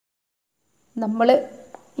നമ്മൾ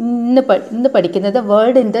ഇന്ന് പഠിക്കുന്നത്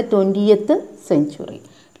world in the 20th century.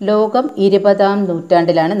 ലോകം 20ാം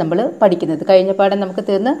നൂറ്റാണ്ടിലാണ് നമ്മൾ പഠിക്കുന്നത്. കഴിഞ്ഞ പാഠം നമുക്ക്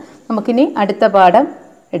തീർന്ന് നമുക്കിനി അടുത്ത പാഠം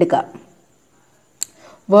എടുക്കാം.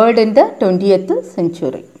 World in the 20th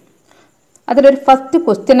century. അതിലൊരു ഫസ്റ്റ്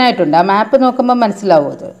ക്വസ്റ്റ്യൻ ആയിട്ടുണ്ട്. ആ മാപ്പ് നോക്കുമ്പോൾ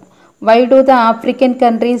മനസ്സിലാവും അത്. Why do the African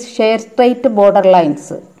countries share straight border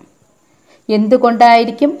lines?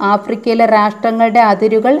 എന്തുകൊണ്ടായിരിക്കും ആഫ്രിക്കയിലെ രാഷ്ട്രങ്ങളുടെ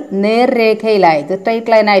അതിരുകൾ നേർരേഖയിലായത്,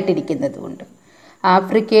 സ്ട്രെയിറ്റ് ലൈനായിട്ടിരിക്കുന്നത് കൊണ്ട്?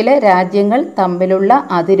 ആഫ്രിക്കയിലെ രാജ്യങ്ങൾ തമ്മിലുള്ള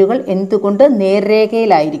അതിരുകൾ എന്തുകൊണ്ട്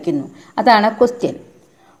നേർരേഖയിലായിരിക്കുന്നു? അതാണ് question.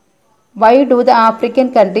 Why do the African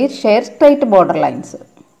countries share straight border lines?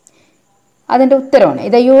 അതിൻ്റെ ഉത്തരമാണ്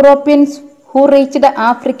ഇത്. Europeans who reached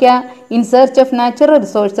Africa in search of natural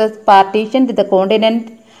resources partitioned the continent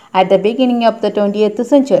at the beginning of the 20th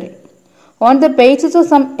century. On the basis of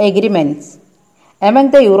some agreements among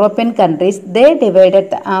the European countries, they divided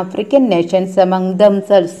the African nations among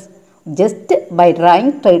themselves just by drawing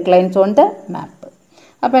straight lines on the map.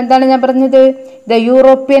 അപ്പോൾ എന്താണ് ഞാൻ പറഞ്ഞത്? The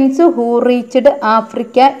Europeans who reached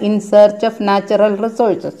Africa in search of natural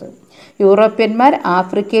resources. യൂറോപ്യന്മാർ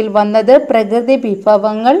ആഫ്രിക്കയിൽ വന്നത് പ്രകൃതി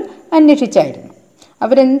വിഭവങ്ങൾ അന്വേഷിച്ചായിരുന്നു.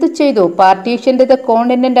 അവരെന്ത് ചെയ്തു? Partitioned the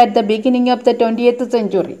continent at the beginning of the 20th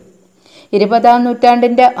century. 20ാം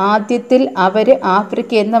നൂറ്റാണ്ടിൻ്റെ ആദ്യത്തിൽ അവർ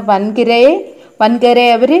ആഫ്രിക്ക എന്ന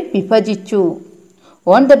വൻകരയെ അവർ വിഭജിച്ചു.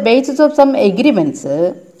 On the basis of some agreements,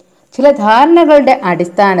 ചില ധാരണകളുടെ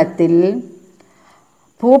അടിസ്ഥാനത്തിൽ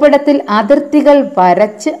ഭൂപടത്തിൽ അതിർത്തികൾ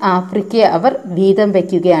വരച്ച് ആഫ്രിക്കയെ അവർ വീതം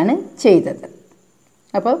വയ്ക്കുകയാണ് ചെയ്തത്.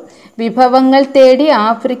 അപ്പോൾ വിഭവങ്ങൾ തേടി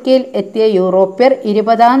ആഫ്രിക്കയിൽ എത്തിയ യൂറോപ്യർ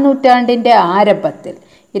 20ാം നൂറ്റാണ്ടിൻ്റെ ആരംഭത്തിൽ,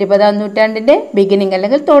 20ാം നൂറ്റാണ്ടിൻ്റെ ബിഗിനിങ്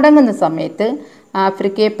അല്ലെങ്കിൽ തുടങ്ങുന്ന സമയത്ത്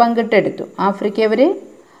ആഫ്രിക്കയെ പങ്കിട്ടെടുത്തു. ആഫ്രിക്ക അവർ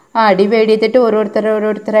ഡിവൈഡ് ചെയ്തിട്ട്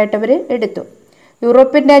ഓരോരുത്തരായിട്ട് അവർ എടുത്തു.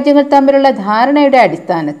 യൂറോപ്യൻ രാജ്യങ്ങൾ തമ്മിലുള്ള ധാരണയുടെ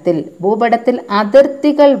അടിസ്ഥാനത്തിൽ ഭൂപടത്തിൽ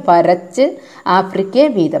അതിർത്തികൾ വരച്ച് ആഫ്രിക്കയെ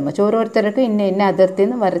വീതം വച്ച്, ഓരോരുത്തർക്കും ഇന്ന അതിർത്തി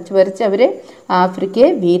എന്ന് വരച്ച് അവർ ആഫ്രിക്കയെ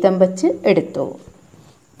വീതം വച്ച് എടുത്തു.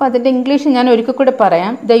 അപ്പോൾ അതിൻ്റെ ഇംഗ്ലീഷ് ഞാൻ ഒരിക്കൽ കൂടെ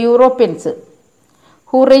പറയാം. The Europeans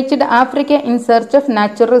who reached Africa in search of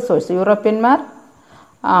natural resource. യൂറോപ്യന്മാർ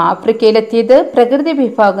ആഫ്രിക്കയിലെത്തിയത് പ്രകൃതി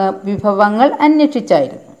വിഭവങ്ങൾ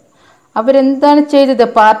അന്വേഷിച്ചായിരുന്നു. അവരെന്താണ് ചെയ്തത്?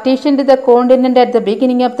 Partitioned the continent at the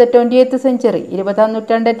beginning of the 20th century. 20ാം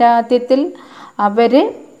നൂറ്റാണ്ടിൻ്റെ ആദ്യത്തിൽ അവർ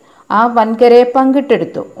ആ വൻകരയെ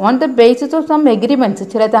പങ്കിട്ടെടുത്തു. On the basis of some agreements,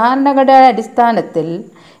 ചില ധാരണകളുടെ അടിസ്ഥാനത്തിൽ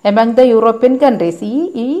എമംഗ് ദ യൂറോപ്യൻ കൺട്രീസ്,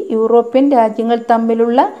 ഈ യൂറോപ്യൻ രാജ്യങ്ങൾ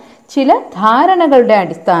തമ്മിലുള്ള ചില ധാരണകളുടെ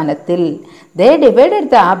അടിസ്ഥാനത്തിൽ ദേ ഡിവൈഡഡ്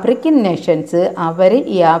ദ ആഫ്രിക്കൻ നേഷൻസ്, അവർ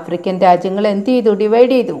ഈ ആഫ്രിക്കൻ രാജ്യങ്ങൾ എന്ത് ചെയ്തു?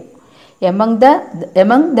 ഡിവൈഡ് ചെയ്തു.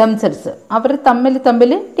 എമംഗ് ദംസെൽസ്, അവർ തമ്മിൽ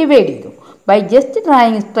ഡിവൈഡ് ചെയ്തു. By just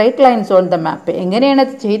drawing straight lines on the map. എങ്ങനെയാണ്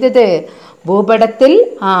അത് ചെയ്തത്? ഭൂപടത്തിൽ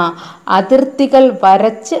അതിർത്തികൾ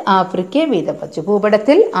വരച്ച് ആഫ്രിക്കയെ വീതം വച്ചു.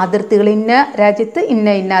 ഭൂപടത്തിൽ അതിർത്തികൾ ഇന്ന രാജ്യത്ത്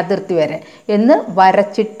ഇന്ന അതിർത്തി വരെ എന്ന്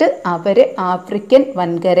വരച്ചിട്ട് അവർ ആഫ്രിക്കൻ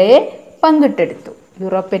വൻകരയെ പങ്കിട്ടെടുത്തു.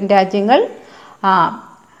 യൂറോപ്യൻ രാജ്യങ്ങൾ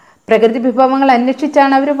പ്രകൃതി വിഭവങ്ങൾ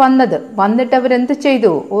അന്വേഷിച്ചാണ് അവർ വന്നിട്ട് അവരെന്ത്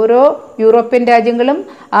ചെയ്തു? ഓരോ യൂറോപ്യൻ രാജ്യങ്ങളും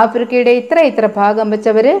ആഫ്രിക്കയുടെ ഇത്ര ഭാഗം വെച്ച്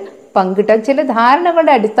അവർ പങ്കിട്ട ചില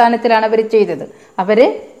ധാരണകളുടെ അടിസ്ഥാനത്തിലാണ് അവർ ചെയ്തത്. അവർ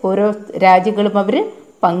ഓരോ രാജ്യങ്ങളും അവർ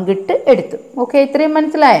പങ്കിട്ട് എടുത്തു. ഓക്കെ, ഇത്രയും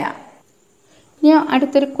മനസ്സിലായ? ഇനി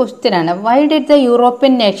അടുത്തൊരു ക്വസ്റ്റ്യൻ ആണ്. Why did the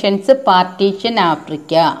European Nations partition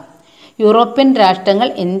Africa? European രാഷ്ട്രങ്ങൾ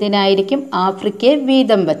എന്തിനായിരിക്കും ആഫ്രിക്കയെ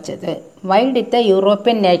വീതം വച്ചത്? Why did the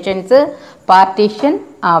European Nations partition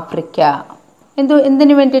Africa?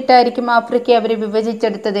 എന്തിനു വേണ്ടിയിട്ടായിരിക്കും ആഫ്രിക്കയെ അവർ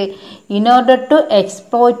വിഭജിച്ചെടുത്തത്? In order to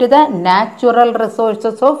exploit the natural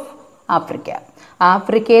resources of Africa.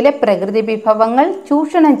 ആഫ്രിക്കയിലെ പ്രകൃതി വിഭവങ്ങൾ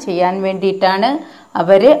ചൂഷണം ചെയ്യാൻ വേണ്ടിയിട്ടാണ്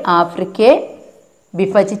അവർ ആഫ്രിക്കയെ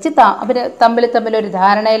വിഭജിച്ച് അവർ തമ്മിൽ ഒരു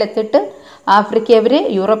ധാരണയിലെത്തിയിട്ട് ആഫ്രിക്കയെ അവർ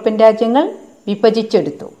യൂറോപ്യൻ രാജ്യങ്ങൾ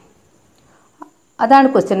വിഭജിച്ചെടുത്തു. അതാണ്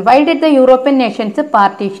question. Why did the European Nations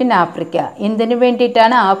partition Africa? എന്തിനു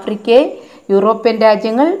വേണ്ടിയിട്ടാണ് ആഫ്രിക്കയെ യൂറോപ്യൻ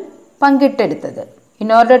രാജ്യങ്ങൾ പങ്കിട്ടെടുത്തത്? In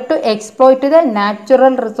order to exploit the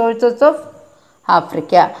natural resources of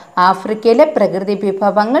Africa. ആഫ്രിക്കയിലെ പ്രകൃതി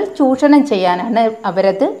വിഭവങ്ങൾ ചൂഷണം ചെയ്യാനാണ്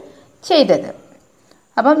അവരത് ചെയ്തത്.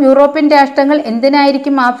 അപ്പം യൂറോപ്യൻ രാഷ്ട്രങ്ങൾ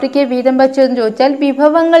എന്തിനായിരിക്കും ആഫ്രിക്കയെ വീതം വച്ചതെന്ന് ചോദിച്ചാൽ,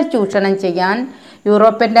 വിഭവങ്ങൾ ചൂഷണം ചെയ്യാൻ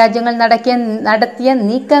യൂറോപ്യൻ രാജ്യങ്ങൾ നടത്തിയ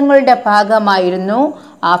നീക്കങ്ങളുടെ ഭാഗമായിരുന്നു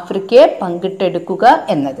ആഫ്രിക്കയെ പങ്കിട്ടെടുക്കുക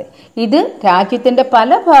എന്നത്. ഇത് രാജ്യത്തിൻ്റെ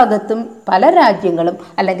പല ഭാഗത്തും പല രാജ്യങ്ങളും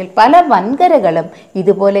അല്ലെങ്കിൽ പല വൻകരകളും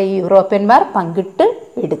ഇതുപോലെ യൂറോപ്യന്മാർ പങ്കിട്ട്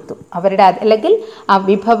എടുത്തു. അവരുടെ അല്ലെങ്കിൽ ആ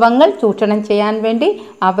വിഭവങ്ങൾ ചൂഷണം ചെയ്യാൻ വേണ്ടി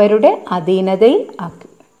അവരുടെ അധീനതയിൽ ആക്കി.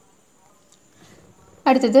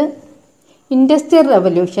 അടുത്തത് ഇൻഡസ്ട്രിയൽ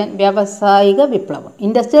റവല്യൂഷൻ, വ്യാവസായിക വിപ്ലവം.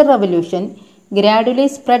 Industrial revolution gradually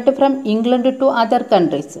spread from England to other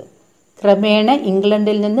countries. ക്രമേണ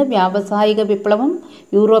ഇംഗ്ലണ്ടിൽ നിന്ന് വ്യാവസായിക വിപ്ലവം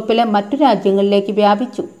യൂറോപ്പിലെ മറ്റു രാജ്യങ്ങളിലേക്ക്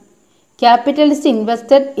വ്യാപിച്ചു. Capitalist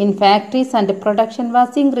invested in factories and production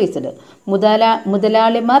was increased.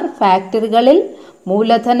 മുതലാളിമാർ ഫാക്ടറികളിൽ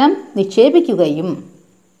മൂലധനം നിക്ഷേപിക്കുകയും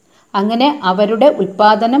അങ്ങനെ അവരുടെ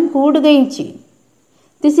ഉൽപ്പാദനം കൂടുകയും ചെയ്യും.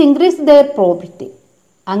 This increase there profit.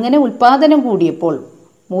 അങ്ങനെ ഉൽപ്പാദനം കൂടിയപ്പോൾ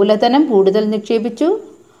മൂലധനം കൂടുതൽ നിക്ഷേപിച്ചു,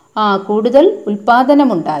 കൂടുതൽ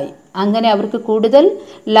ഉൽപ്പാദനമുണ്ടായി. അങ്ങനെ അവർക്ക് കൂടുതൽ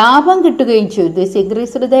ലാഭം കിട്ടുകയും ചെയ്തു. This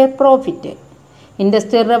increased there profit.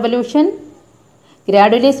 Industrial revolution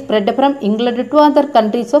ഗ്രാഡുവലി spread from England to other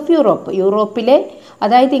countries of Europe. യൂറോപ്പിലെ,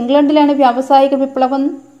 അതായത് ഇംഗ്ലണ്ടിലാണ് വ്യാവസായിക വിപ്ലവം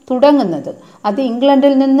തുടങ്ങുന്നത്. അത്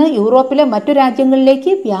ഇംഗ്ലണ്ടിൽ നിന്ന് യൂറോപ്പിലെ മറ്റു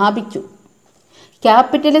രാജ്യങ്ങളിലേക്ക് വ്യാപിച്ചു.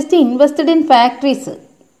 Capitalist invested in factories.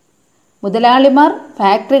 മുതലാളിമാർ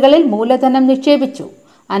ഫാക്ടറികളിൽ മൂലധനം നിക്ഷേപിച്ചു.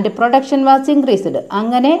 And production was increased.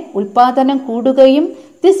 അങ്ങനെ ഉൽപാദനം കൂടുകയും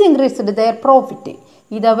ദിസ് ഇൻക്രീസ്ഡ് ദെയർ പ്രോഫിറ്റ്.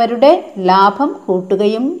 ഇതവരുടെ ലാഭം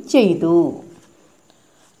കൂട്ടുകയും ചെയ്തു.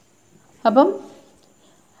 അപ്പം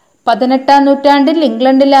 18-ാം നൂറ്റാണ്ടിൽ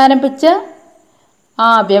ഇംഗ്ലണ്ടിൽ ആരംഭിച്ച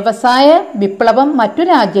വ്യവസായ വിപ്ലവം മറ്റു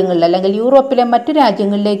രാജ്യങ്ങളിൽ അല്ലെങ്കിൽ യൂറോപ്പിലെ മറ്റു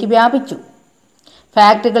രാജ്യങ്ങളിലേക്ക് വ്യാപിച്ചു.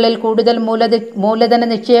 ഫാക്ടറികളിൽ കൂടുതൽ മൂലധന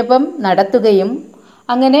നിക്ഷേപം നടത്തുകയും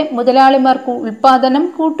അങ്ങനെ മുതലാളിമാർ ഉൽപാദനം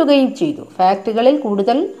കൂട്ടുകയും ചെയ്തു. ഫാക്ടറികളിൽ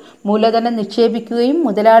കൂടുതൽ മൂലധനം നിക്ഷേപിക്കുകയും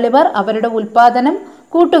മുതലാളിമാർ അവരുടെ ഉൽപാദനം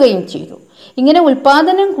കൂട്ടുകയും ചെയ്തു. ഇങ്ങനെ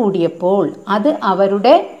ഉൽപാദനം കൂടിയപ്പോൾ അത്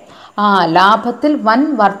അവരുടെ ലാഭത്തിൽ വൻ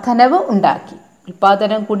വർധനവ് ഉണ്ടാക്കി.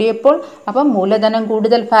 ഉൽപാദനം കൂടിയപ്പോൾ അപ്പം മൂലധനം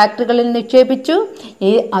കൂടുതൽ ഫാക്ടറികളിൽ നിക്ഷേപിച്ചു.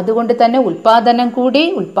 അതുകൊണ്ട് തന്നെ ഉൽപാദനം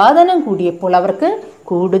കൂടിയപ്പോൾ അവർക്ക്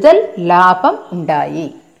കൂടുതൽ ലാഭം ഉണ്ടായി.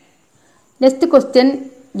 നെക്സ്റ്റ് ക്വസ്റ്റ്യൻ,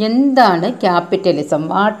 എന്താണ് ക്യാപിറ്റലിസം?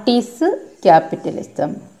 What is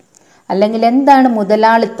capitalism? അല്ലെങ്കിൽ എന്താണ്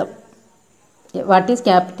മുതലാളിത്തം? വാട്ട് ഈസ്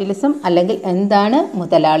ക്യാപിറ്റലിസം അല്ലെങ്കിൽ എന്താണ്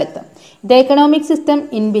മുതലാളിത്തം? The economic system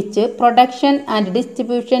in which production and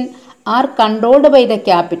distribution are controlled by the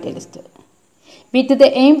capitalist with the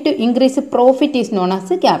aim to increase profit is known as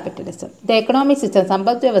capitalism. The economic system,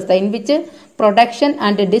 സമ്പദ് വ്യവസ്ഥ, in which production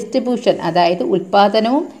and distribution, അതായത്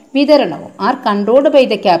ഉൽപാദനവും വിതരണവും are controlled by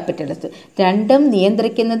the capitalist, രണ്ടും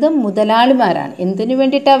നിയന്ത്രിക്കുന്നത് മുതലാളിമാരാണ്. എന്തിനു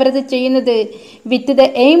വേണ്ടിയിട്ട് അവരത് ചെയ്യുന്നത്? With the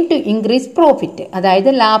aim to increase profit,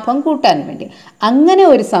 അതായത് ലാഭം കൂട്ടാൻ വേണ്ടി. അങ്ങനെ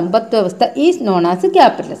ഒരു സമ്പദ് വ്യവസ്ഥ ഈസ് നോൺ ആസ്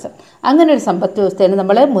ക്യാപിറ്റലിസം. അങ്ങനെ ഒരു സമ്പദ് വ്യവസ്ഥയാണ്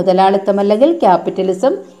നമ്മൾ മുതലാളിത്തം അല്ലെങ്കിൽ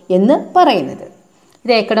ക്യാപിറ്റലിസം എന്ന് പറയുന്നത്.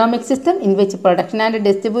 The economic system in which production and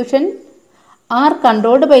distribution are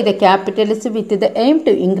controlled by the capitalist with the aim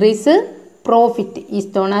to increase profit is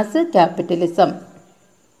known as capitalism.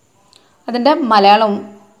 അതിൻ്റെ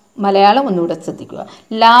മലയാളം ഒന്നുകൂടെ ശ്രദ്ധിക്കുക.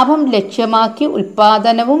 ലാഭം ലക്ഷ്യമാക്കി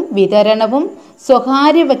ഉൽപാദനവും വിതരണവും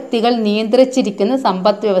സ്വകാര്യ വ്യക്തികൾ നിയന്ത്രിച്ചിരിക്കുന്ന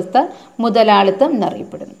സമ്പദ് വ്യവസ്ഥ മുതലാളിത്തം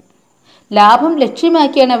എന്നറിയപ്പെടുന്നു. ലാഭം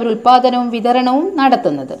ലക്ഷ്യമാക്കിയാണ് അവർ ഉൽപാദനവും വിതരണവും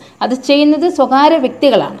നടത്തുന്നത്. അത് ചെയ്യുന്നത് സ്വകാര്യ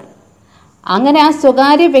വ്യക്തികളാണ്. അങ്ങനെ ആ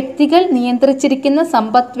സ്വകാര്യ വ്യക്തികൾ നിയന്ത്രിച്ചിരിക്കുന്ന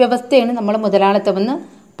സമ്പദ് വ്യവസ്ഥയാണ് നമ്മൾ മുതലാളിത്തം എന്ന്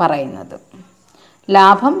പറയുന്നത്.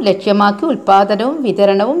 ലാഭം ലക്ഷ്യമാക്കി ഉൽപാദനവും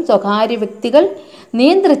വിതരണവും സ്വകാര്യ വ്യക്തികൾ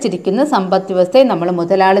നിയന്ത്രിച്ചിരിക്കുന്ന സമ്പദ് വ്യവസ്ഥയെ നമ്മൾ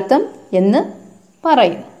മുതലാളിത്തം എന്ന്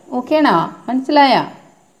പറയുന്നു. ഓക്കേണോ? മനസ്സിലായ?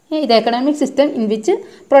 ഇത് economic system in which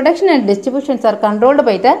production and distributions are controlled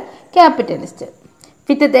by the capitalist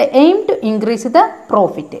with the aim to increase the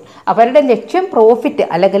profit. അവരുടെ ലക്ഷ്യം പ്രോഫിറ്റ്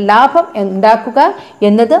അല്ലെങ്കിൽ ലാഭം ഉണ്ടാക്കുക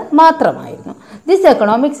എന്നത് മാത്രമായിരുന്നു. This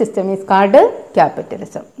economic system is called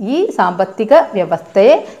capitalism. ഈ സാമ്പത്തിക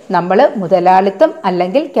വ്യവസ്ഥയെ നമ്മൾ മുതലാളിത്തം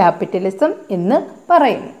അല്ലെങ്കിൽ ക്യാപിറ്റലിസം എന്ന്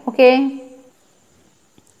പറയുന്നു. Okay.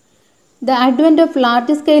 The advent of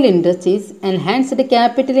large-scale industries enhanced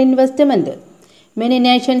capital investment. Many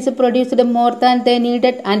nations produced more than they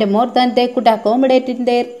needed and more than they could accommodate in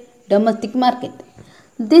their domestic market.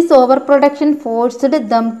 This overproduction forced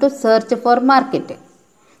them to search for market.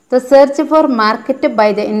 The search for market by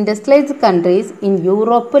the industrialized countries in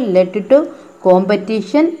Europe led to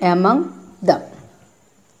competition among them.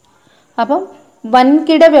 അപ്പം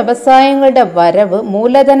വൻകിട വ്യവസായങ്ങളുടെ വരവ്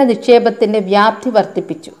മൂലധന നിക്ഷേപത്തിൻ്റെ വ്യാപ്തി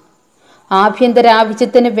വർദ്ധിപ്പിച്ചു. ആഭ്യന്തര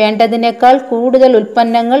ആവശ്യത്തിന് വേണ്ടതിനേക്കാൾ കൂടുതൽ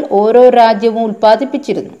ഉൽപ്പന്നങ്ങൾ ഓരോ രാജ്യവും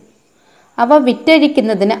ഉൽപ്പാദിപ്പിച്ചിരുന്നു. അവ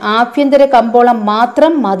വിറ്റഴിക്കുന്നതിന് ആഭ്യന്തര കമ്പോളം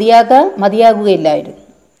മാത്രം മതിയാകുകയില്ലായിരുന്നു.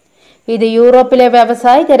 ഇത് യൂറോപ്പിലെ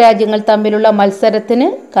വ്യാവസായിക രാജ്യങ്ങൾ തമ്മിലുള്ള മത്സരത്തിന്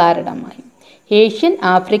കാരണമായി. ഏഷ്യൻ,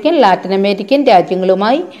 ആഫ്രിക്കൻ, ലാറ്റിൻ അമേരിക്കൻ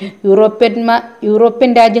രാജ്യങ്ങളുമായി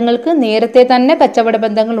യൂറോപ്യൻ രാജ്യങ്ങൾക്ക് നേരത്തെ തന്നെ കച്ചവട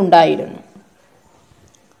ബന്ധങ്ങൾ ഉണ്ടായിരുന്നു.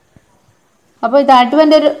 അപ്പോൾ ഇത്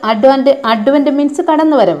Advent means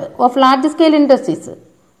കടന്നുവരവ് of large scale industries.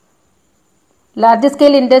 Large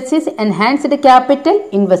scale industries enhanced capital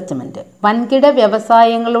investment. വൻകിട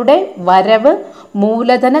വ്യവസായങ്ങളുടെ വരവ്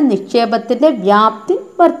മൂലധന നിക്ഷേപത്തിന്റെ വ്യാപ്തി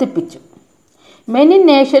വർദ്ധിപ്പിച്ചു. Many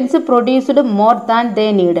Nations produced more than ദേ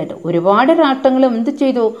നീഡഡ്. ഒരുപാട് രാഷ്ട്രങ്ങൾ എന്ത്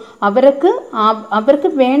ചെയ്തു? അവർക്ക്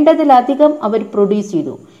വേണ്ടതിലധികം അവർ പ്രൊഡ്യൂസ്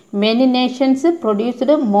ചെയ്തു. Many Nations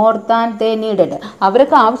produced more than ദേ നീഡഡ്.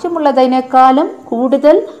 അവർക്ക് ആവശ്യമുള്ളതിനേക്കാളും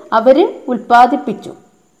കൂടുതൽ അവർ ഉൽപ്പാദിപ്പിച്ചു.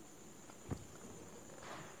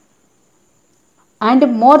 And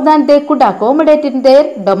more than they could accommodate in there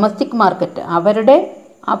domestic market.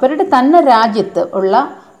 അവരുടെ തന്നെ രാജ്യത്ത് ഉള്ള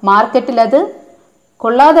മാർക്കറ്റിൽ അത്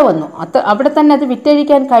കൊള്ളാതെ വന്നു. അവിടെ തന്നെ അത്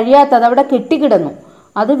വിറ്റഴിക്കാൻ കഴിയാത്തത് അവിടെ കെട്ടിക്കിടന്നു.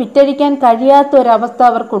 അത് വിറ്റഴിക്കാൻ കഴിയാത്ത ഒരവസ്ഥ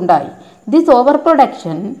അവർക്കുണ്ടായി. ദിസ് ഓവർ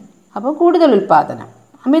പ്രൊഡക്ഷൻ, അപ്പോൾ കൂടുതൽ ഉൽപ്പാദനം,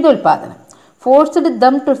 അമിത ഉൽപ്പാദനം. Forced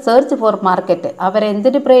them to search for market.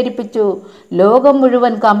 അവരെന്തിന് പ്രേരിപ്പിച്ചു? ലോകം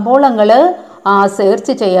മുഴുവൻ കമ്പോളങ്ങൾ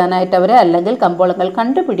സെർച്ച് ചെയ്യാനായിട്ട് അവരെ, അല്ലെങ്കിൽ കമ്പോളങ്ങൾ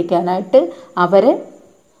കണ്ടുപിടിക്കാനായിട്ട് അവരെ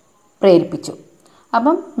പ്രേരിപ്പിച്ചു.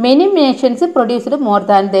 അപ്പം many Nations produced more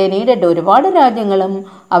than ദേ നീഡഡ്. ഒരുപാട് രാജ്യങ്ങളും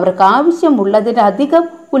അവർക്ക് ആവശ്യമുള്ളതിലധികം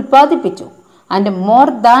ഉൽപ്പാദിപ്പിച്ചു. And more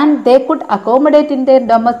than they could accommodate in there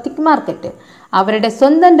domestic market. അവരുടെ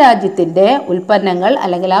സ്വന്തം രാജ്യത്തിൻ്റെ ഉൽപ്പന്നങ്ങൾ,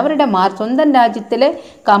 അല്ലെങ്കിൽ അവരുടെ സ്വന്തം രാജ്യത്തിലെ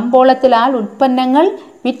കമ്പോളത്തിൽ ആ ഉൽപ്പന്നങ്ങൾ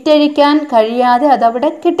വിറ്റഴിക്കാൻ കഴിയാതെ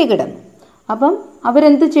അതവിടെ കെട്ടിക്കിടന്നു. അപ്പം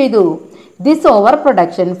അവരെന്ത് ചെയ്തു? This over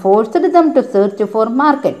production forced them to search for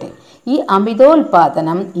market. ഈ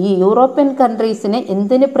അമിതോൽപാദനം ഈ യൂറോപ്യൻ കൺട്രീസിനെ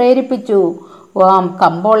എന്തിന് പ്രേരിപ്പിച്ചു?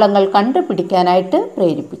 കമ്പോളങ്ങൾ കണ്ടുപിടിക്കാനായിട്ട്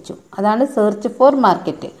പ്രേരിപ്പിച്ചു. അതാണ് സെർച്ച് ഫോർ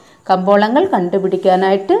മാർക്കറ്റ്. കമ്പോളങ്ങൾ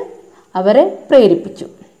കണ്ടുപിടിക്കാനായിട്ട് അവരെ പ്രേരിപ്പിച്ചു.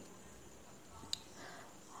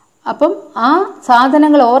 അപ്പം ആ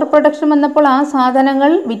സാധനങ്ങൾ ഓവർ പ്രൊഡക്ഷൻ വന്നപ്പോൾ ആ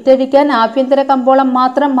സാധനങ്ങൾ വിറ്റഴിക്കാൻ ആഭ്യന്തര കമ്പോളം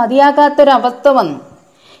മാത്രം മതിയാകാത്തൊരവസ്ഥ വന്നു.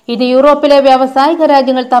 ഇത് യൂറോപ്പിലെ വ്യാവസായിക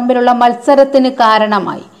രാജ്യങ്ങൾ തമ്മിലുള്ള മത്സരത്തിന്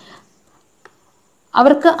കാരണമായി.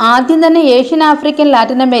 അവർക്ക് ആദ്യം തന്നെ Asian, African,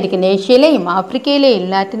 Latin American, ഏഷ്യയിലെയും ആഫ്രിക്കയിലെയും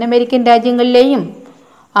Latin American രാജ്യങ്ങളിലെയും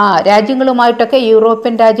രാജ്യങ്ങളുമായിട്ടൊക്കെ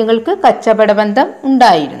യൂറോപ്യൻ രാജ്യങ്ങൾക്ക് കച്ചവട ബന്ധം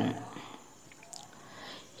ഉണ്ടായിരുന്നു.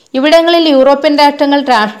 ഇവിടങ്ങളിൽ യൂറോപ്യൻ രാഷ്ട്രങ്ങൾ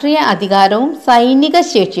രാഷ്ട്രീയ അധികാരവും സൈനിക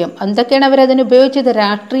ശേഷിയും, എന്തൊക്കെയാണ് അവരതിന് ഉപയോഗിച്ചത്?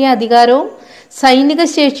 രാഷ്ട്രീയ അധികാരവും സൈനിക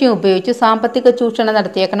ശേഷിയും ഉപയോഗിച്ച് സാമ്പത്തിക ചൂഷണം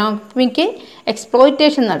നടത്തി, എക്കണോമിക്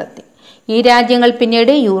എക്സ്പ്ലോയിറ്റേഷൻ നടത്തി. ഈ രാജ്യങ്ങൾ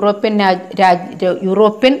പിന്നീട്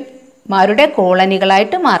യൂറോപ്യന്മാരുടെ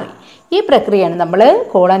കോളനികളായിട്ട് മാറി. ഈ പ്രക്രിയയാണ് നമ്മൾ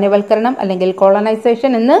കോളനിവൽക്കരണം അല്ലെങ്കിൽ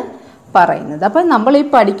കോളനൈസേഷൻ എന്ന് പറയുന്നത്. അപ്പം നമ്മൾ ഈ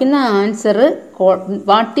പഠിക്കുന്ന ആൻസർ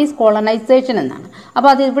വാട്ട് ഈസ് കോളനൈസേഷൻ എന്നാണ്. അപ്പോൾ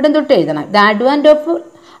അത് ഇവിടെ തൊട്ട് എഴുതണം. ദ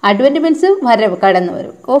അഡ്വന്റ് മീൻസ് വരവ്, കടന്നു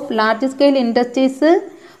വരും. Of large scale industries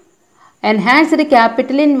enhanced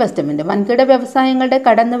capital investment. വൻകിട വ്യവസായങ്ങളുടെ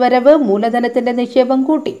കടന്നുവരവ് മൂലധനത്തിന്റെ നിക്ഷേപം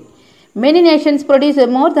കൂട്ടി. Many Nations produce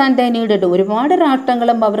more than ദേ നീഡഡ്. ഒരുപാട്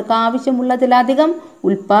രാഷ്ട്രങ്ങളും അവർക്ക് ആവശ്യമുള്ളതിലധികം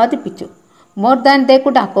ഉൽപ്പാദിപ്പിച്ചു. More than they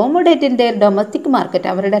could accommodate in there domestic market.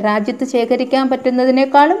 അവരുടെ രാജ്യത്ത് ശേഖരിക്കാൻ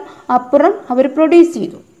പറ്റുന്നതിനേക്കാളും അപ്പുറം അവർ പ്രൊഡ്യൂസ്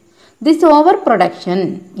ചെയ്തു. ദിസ് ഓവർ പ്രൊഡക്ഷൻ,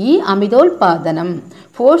 ഈ അമിതോൽപാദനം,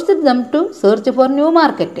 forced them to search for new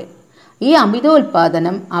market. ഈ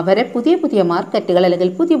അമിതോൽപാദനം അവരെ പുതിയ പുതിയ മാർക്കറ്റുകൾ അല്ലെങ്കിൽ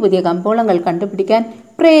പുതിയ പുതിയ കമ്പോളങ്ങൾ കണ്ടുപിടിക്കാൻ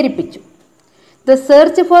പ്രേരിപ്പിച്ചു. The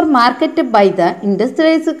search for market by the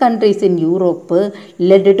industrialised countries in Europe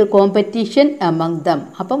led to competition among them.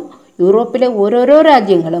 അപ്പം യൂറോപ്പിലെ ഓരോരോ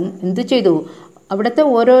രാജ്യങ്ങളും എന്ത് ചെയ്തു? അവിടുത്തെ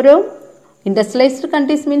ഓരോരോ ഇൻഡസ്ട്രിയലൈസ്ഡ്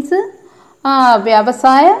കൺട്രീസ് മീൻസ്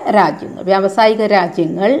വ്യാവസായിക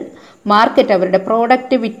രാജ്യങ്ങൾ മാർക്കറ്റ്, അവരുടെ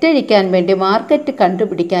പ്രോഡക്റ്റ് വിറ്റഴിക്കാൻ വേണ്ടി, മാർക്കറ്റ്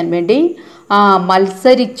കണ്ടുപിടിക്കാൻ വേണ്ടി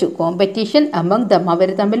മത്സരിച്ചു. കോമ്പറ്റീഷൻ എമംഗ് ദം, അവർ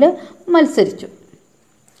തമ്മിൽ മത്സരിച്ചു.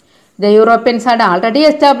 The Europeans had already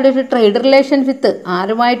established trade relation with,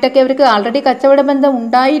 ആരുമായിട്ടൊക്കെ അവർക്ക് ആൾറെഡി കച്ചവട ബന്ധം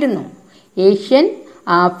ഉണ്ടായിരുന്നു. Asian,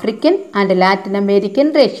 African and Latin American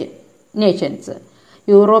Nations.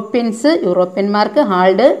 യൂറോപ്യന്മാർക്ക്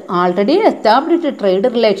already established trade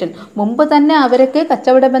relation, മുമ്പ് തന്നെ അവരൊക്കെ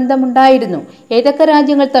കച്ചവട ബന്ധമുണ്ടായിരുന്നു. ഏതൊക്കെ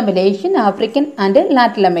രാജ്യങ്ങൾ തമ്മിൽ? Asian, African and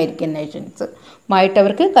Latin American Nations മായിട്ട്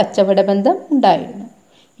അവർക്ക് കച്ചവട ബന്ധം ഉണ്ടായിരുന്നു.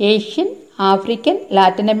 ഏഷ്യൻ, ആഫ്രിക്കൻ,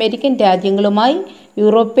 ലാറ്റിൻ അമേരിക്കൻ രാജ്യങ്ങളുമായി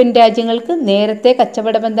യൂറോപ്യൻ രാജ്യങ്ങൾക്ക് നേരത്തെ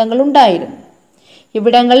കച്ചവട ബന്ധങ്ങൾ ഉണ്ടായിരുന്നു.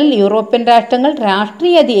 ഇവിടങ്ങളിൽ യൂറോപ്യൻ രാഷ്ട്രങ്ങൾ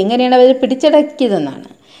എങ്ങനെയാണ് അവർ പിടിച്ചടക്കിയതെന്നാണ്.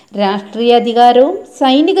 രാഷ്ട്രീയ അധികാരവും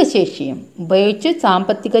സൈനിക ശേഷിയും ഉപയോഗിച്ച്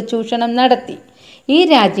സാമ്പത്തിക ചൂഷണം നടത്തി. ഈ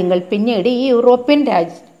രാജ്യങ്ങൾ പിന്നീട് ഈ യൂറോപ്യൻ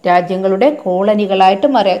രാജ്യങ്ങളുടെ കോളനികളായിട്ട്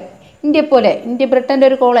മാറി. ഇന്ത്യ ബ്രിട്ടൻ്റെ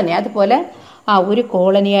ഒരു കോളനി, അതുപോലെ ഒരു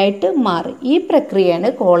കോളനിയായിട്ട് മാറി. ഈ പ്രക്രിയയാണ്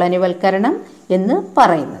കോളനിവൽക്കരണം എന്ന്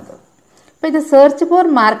പറയുന്നത്. അപ്പോൾ ഇത് search for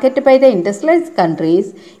market by the industrialised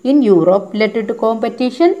countries in Europe led to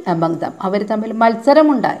competition among them. അവർ തമ്മിൽ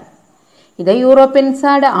മത്സരമുണ്ടായി. ഇത് Europeans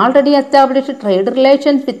had already established trade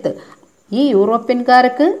relations വിത്ത്. ഈ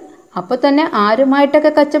യൂറോപ്യൻകാർക്ക് അപ്പോൾ തന്നെ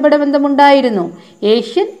ആരുമായിട്ടൊക്കെ കച്ചവട ബന്ധമുണ്ടായിരുന്നു?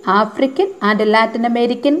 Asian, African and Latin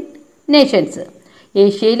American Nations.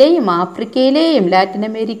 ഏഷ്യയിലെയും ആഫ്രിക്കയിലെയും Latin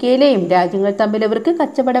അമേരിക്കയിലെയും രാജ്യങ്ങൾ തമ്മിൽ അവർക്ക്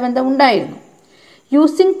കച്ചവട ബന്ധം ഉണ്ടായിരുന്നു.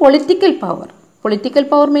 Using political power, political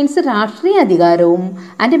power means രാഷ്ട്രീയ അധികാരവും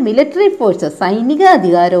ആൻഡ് മിലിറ്ററി ഫോഴ്സസ് സൈനിക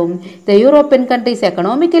അധികാരവും the European countries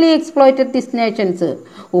economically exploited this Nations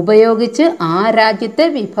ഉപയോഗിച്ച് ആ രാജ്യത്തെ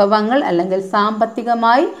വിഭവങ്ങൾ അല്ലെങ്കിൽ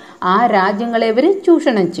സാമ്പത്തികമായി ആ രാജ്യങ്ങളെ ഇവർ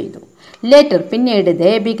ചൂഷണം ചെയ്തു. ലേറ്റർ പിന്നീട്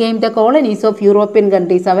ദേ became the colonies of European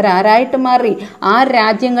countries അവരാരായിട്ട് മാറി? ആ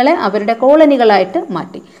രാജ്യങ്ങളെ അവരുടെ കോളനികളായിട്ട്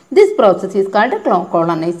മാറ്റി. This process is called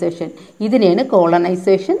colonisation. ഇതിനെയാണ്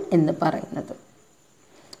കോളനൈസേഷൻ എന്ന് പറയുന്നത്.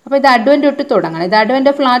 അപ്പോൾ ഇത് അഡ്വന്റ് തൊട്ട് തുടങ്ങണം. ഇത് Advent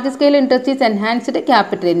of large scale industries enhanced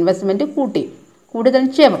capital investment കൂടുതൽ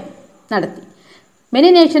നിക്ഷേപം നടത്തി. Many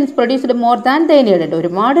Nations produced more than ദേ നീഡഡ്.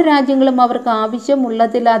 ഒരുപാട് രാജ്യങ്ങളും അവർക്ക്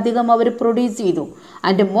ആവശ്യമുള്ളതിലധികം അവർ പ്രൊഡ്യൂസ് ചെയ്തു.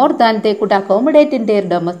 And more than they could accommodate in there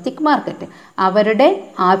domestic market. അവരുടെ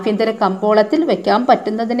ആഭ്യന്തര കമ്പോളത്തിൽ വെക്കാൻ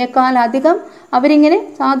പറ്റുന്നതിനേക്കാൾ അധികം അവരിങ്ങനെ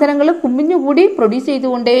സാധനങ്ങൾ കുമിഞ്ഞുകൂടി produce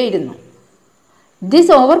ചെയ്തുകൊണ്ടേയിരുന്നു.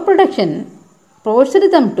 This over production forced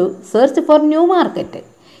them to search for new market.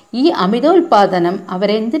 ഈ അമിതോൽപാദനം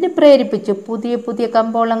അവരെന്തിന് പ്രേരിപ്പിച്ചു? പുതിയ പുതിയ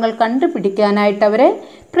കമ്പോളങ്ങൾ കണ്ടുപിടിക്കാനായിട്ട് അവരെ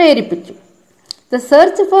പ്രേരിപ്പിച്ചു. The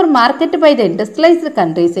search for market by the industrialised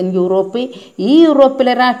countries in Europe. ഈ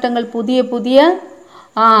യൂറോപ്പിലെ രാഷ്ട്രങ്ങൾ പുതിയ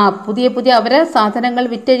പുതിയ അവരെ സാധനങ്ങൾ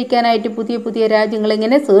വിറ്റഴിക്കാനായിട്ട് പുതിയ പുതിയ രാജ്യങ്ങൾ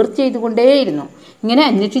ഇങ്ങനെ സെർച്ച് ചെയ്തുകൊണ്ടേയിരുന്നു, ഇങ്ങനെ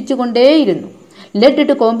അന്വേഷിച്ചുകൊണ്ടേയിരുന്നു. Led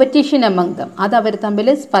to competition among them. അത് അവർ തമ്മിൽ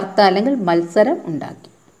സ്പർദ്ധ അല്ലെങ്കിൽ മത്സരം ഉണ്ടാക്കി.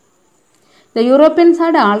 The Europeans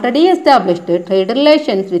had already established trade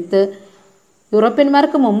relations വിത്ത്.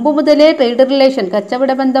 യൂറോപ്യന്മാർക്ക് മുമ്പ് മുതലേ ട്രേഡ് റിലേഷൻ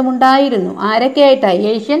കച്ചവട ബന്ധമുണ്ടായിരുന്നു. ആരൊക്കെയായിട്ടാണ്?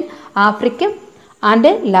 Asian, African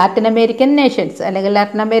and Latin American Nations അല്ലെങ്കിൽ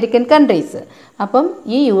ലാറ്റിൻ അമേരിക്കൻ കൺട്രീസ്. അപ്പം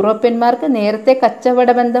ഈ യൂറോപ്യന്മാർക്ക് നേരത്തെ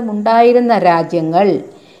കച്ചവട ബന്ധം ഉണ്ടായിരുന്ന രാജ്യങ്ങൾ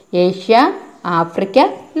ഏഷ്യ, ആഫ്രിക്ക,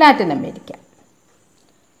 ലാറ്റിൻ അമേരിക്ക.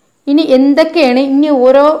 ഇനി എന്തൊക്കെയാണ് ഇനി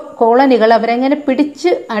ഓരോ കോളനികൾ അവരെങ്ങനെ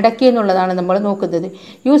പിടിച്ച് അടക്കി എന്നുള്ളതാണ് നമ്മൾ നോക്കുന്നത്.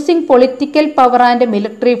 Using political power and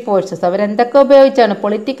military forces. അവരെന്തൊക്കെ ഉപയോഗിച്ചാണ്?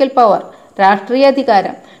 പൊളിറ്റിക്കൽ പവർ രാഷ്ട്രീയ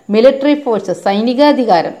അധികാരം, മിലിറ്ററി ഫോഴ്സസ്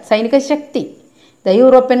സൈനികാധികാരം, സൈനിക ശക്തി. The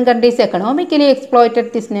European countries economically exploited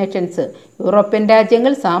this Nations. European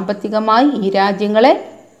രാജ്യങ്ങൾ സാമ്പത്തികമായി ഈ രാജ്യങ്ങളെ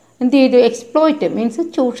എന്ത് ചെയ്തു? എക്സ്പ്ലോയിറ്റ് മീൻസ്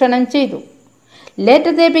ചൂഷണം ചെയ്തു.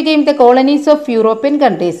 Later they became the colonies of European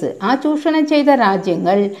countries. ആ ചൂഷണം ചെയ്ത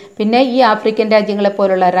രാജ്യങ്ങൾ പിന്നെ ഈ ആഫ്രിക്കൻ രാജ്യങ്ങളെ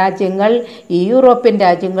പോലുള്ള രാജ്യങ്ങൾ ഈ യൂറോപ്യൻ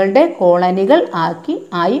രാജ്യങ്ങളുടെ കോളനികൾ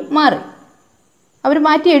ആയി മാറി. അവർ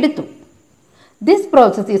മാറ്റിയെടുത്തു. This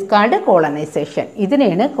process is called colonisation.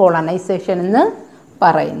 ഇതിനെയാണ് കോളനൈസേഷൻ എന്ന്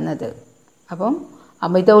പറയുന്നത്. അപ്പം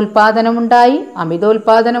അമിതോൽപാദനം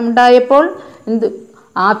ഉണ്ടായപ്പോൾ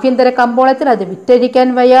ആഭ്യന്തര കമ്പോളത്തിൽ അത് വിറ്റഴിക്കാൻ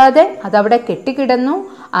വയ്യാതെ അതവിടെ കെട്ടിക്കിടന്നു.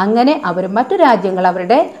 അങ്ങനെ അവർ മറ്റു രാജ്യങ്ങൾ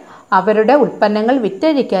അവരുടെ ഉൽപ്പന്നങ്ങൾ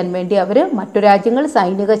വിറ്റഴിക്കാൻ വേണ്ടി അവർ മറ്റു രാജ്യങ്ങൾ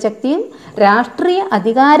സൈനിക ശക്തിയും രാഷ്ട്രീയ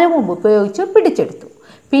അധികാരവും ഉപയോഗിച്ച് പിടിച്ചെടുത്തു.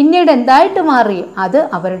 പിന്നീട് എന്തായിട്ട് മാറി? അത്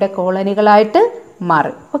അവരുടെ കോളനികളായിട്ട്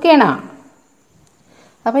മാറി. ഓക്കേണോ?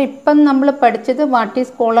 അപ്പോൾ ഇപ്പം നമ്മൾ പഠിച്ചത് വാട്ട്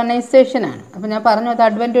ഈസ് കോളനൈസേഷൻ ആണ്. അപ്പോൾ ഞാൻ പറഞ്ഞു അത്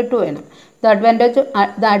അഡ്വന്റ് ടു വേണം.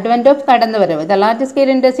 The Advent of കടന്നുവരവ്. The large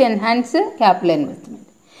scale industry enhance capital investment.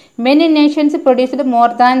 Many Nations produced more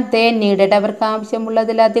than they needed. അവർക്ക്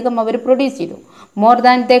ആവശ്യമുള്ളതിലധികം അവർ പ്രൊഡ്യൂസ് ചെയ്തു. More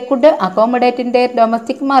than they could accommodate in there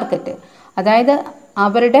domestic market. അതായത്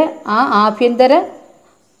അവരുടെ ആ ആഭ്യന്തര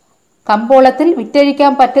കമ്പോളത്തിൽ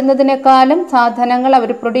വിറ്റഴിക്കാൻ പറ്റുന്നതിനേക്കാളും സാധനങ്ങൾ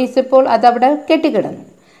അവർ പ്രൊഡ്യൂസ് ചെയ്തപ്പോൾ അതവിടെ കെട്ടിക്കിടന്നു.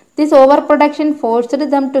 This over production forced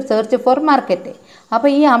them to search for market. അപ്പോൾ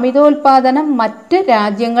ഈ അമിതോൽപാദനം മറ്റ്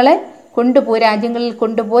രാജ്യങ്ങളിൽ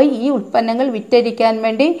കൊണ്ടുപോയി ഈ ഉൽപ്പന്നങ്ങൾ വിറ്റഴിക്കാൻ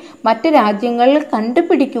വേണ്ടി മറ്റ് രാജ്യങ്ങളിൽ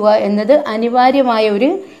കണ്ടുപിടിക്കുക എന്നത് അനിവാര്യമായ ഒരു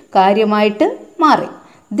കാര്യമായിട്ട് മാറി.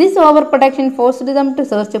 This over production forced them to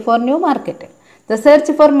search for new market. The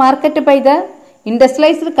search for market by the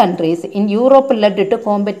industrialised countries in Europe led to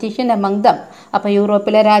competition among them. അപ്പോൾ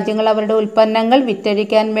യൂറോപ്പിലെ രാജ്യങ്ങൾ അവരുടെ ഉൽപ്പന്നങ്ങൾ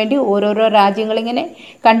വിറ്റഴിക്കാൻ വേണ്ടി ഓരോരോ രാജ്യങ്ങളിങ്ങനെ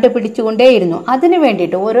കണ്ടുപിടിച്ചുകൊണ്ടേയിരുന്നു. അതിനു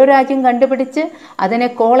വേണ്ടിയിട്ട് ഓരോ രാജ്യം കണ്ടുപിടിച്ച് അതിനെ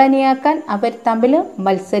കോളനിയാക്കാൻ അവർ തമ്മിൽ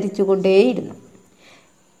മത്സരിച്ചു കൊണ്ടേയിരുന്നു.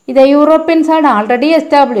 ഇത് Europeans had already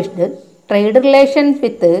established trade relations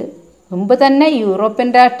വിത്ത്. മുമ്പ് തന്നെ യൂറോപ്യൻ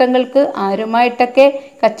രാഷ്ട്രങ്ങൾക്ക് ആരുമായിട്ടൊക്കെ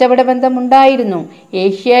കച്ചവട ബന്ധമുണ്ടായിരുന്നു.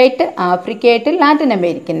 ഏഷ്യയായിട്ട്, ആഫ്രിക്കയായിട്ട്, ലാറ്റിൻ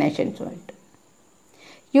അമേരിക്കൻ നേഷൻസുമായിട്ട്.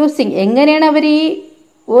 യൂസിങ് എങ്ങനെയാണ് അവർ ഈ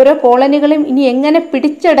ഓരോ കോളനികളും ഇനി എങ്ങനെ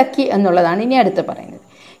പിടിച്ചടക്കി എന്നുള്ളതാണ് ഇനി അടുത്ത് പറയുന്നത്.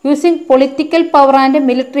 Using political power and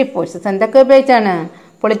military forces. എന്തൊക്കെ ഉപയോഗിച്ചാണ്?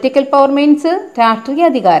 പൊളിറ്റിക്കൽ പവർ മീൻസ് രാഷ്ട്രീയ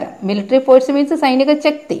അധികാരം, മിലിറ്ററി ഫോഴ്സ് മീൻസ് സൈനിക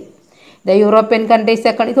ശക്തി. ദ യൂറോപ്യൻ കൺട്രീസ്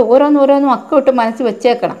ഇത് ഓരോന്നും അക്കോട്ട് മനസ്സിൽ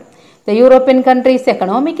വെച്ചേക്കണം. The European countries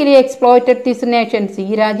economically exploited this Nations.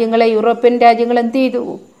 ഈ രാജ്യങ്ങളെ യൂറോപ്യൻ രാജ്യങ്ങൾ എന്ത് ചെയ്തു?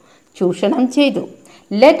 ചൂഷണം ചെയ്തു.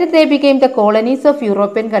 Let they became the colonies of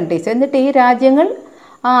European countries. എന്നിട്ട് ഈ രാജ്യങ്ങൾ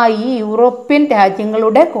ഈ യൂറോപ്യൻ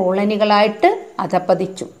രാജ്യങ്ങളുടെ കോളനികളായിട്ട്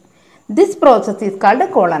അധപ്പതിച്ചു. This process is called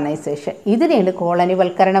colonisation. ഇതിനെയാണ്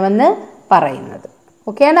കോളനിവൽക്കരണമെന്ന് പറയുന്നത്.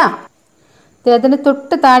 ഓക്കേനാ? അതിന്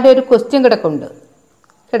തൊട്ട് താഴെ ഒരു ക്വസ്റ്റ്യൻ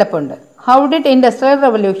കിടപ്പുണ്ട്. ഹൗ ഡിഡ് ഇൻഡസ്ട്രിയൽ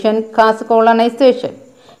റവല്യൂഷൻ കാസ് കോളനൈസേഷൻ?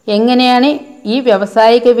 എങ്ങനെയാണ് ഈ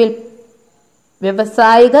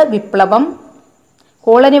വ്യവസായിക വിപ്ലവം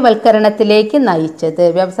കോളനിവൽക്കരണത്തിലേക്ക് നയിച്ചത്?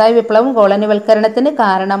 വ്യവസായ വിപ്ലവം കോളനിവൽക്കരണത്തിന്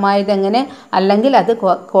കാരണമായത് എങ്ങനെ, അല്ലെങ്കിൽ അത്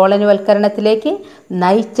കോളനിവൽക്കരണത്തിലേക്ക്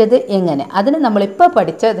നയിച്ചത് എങ്ങനെ? അതിന് നമ്മളിപ്പോൾ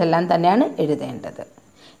പഠിച്ചതെല്ലാം തന്നെയാണ് എഴുതേണ്ടത്.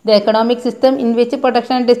 The economic system in which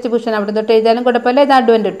production and distribution, അവിടെ തൊട്ട് എഴുതിയാലും കുഴപ്പമില്ല, ഇത്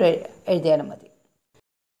അഡ്വൻ്റ് ഇട്ട് എഴുതിയാലും മതി.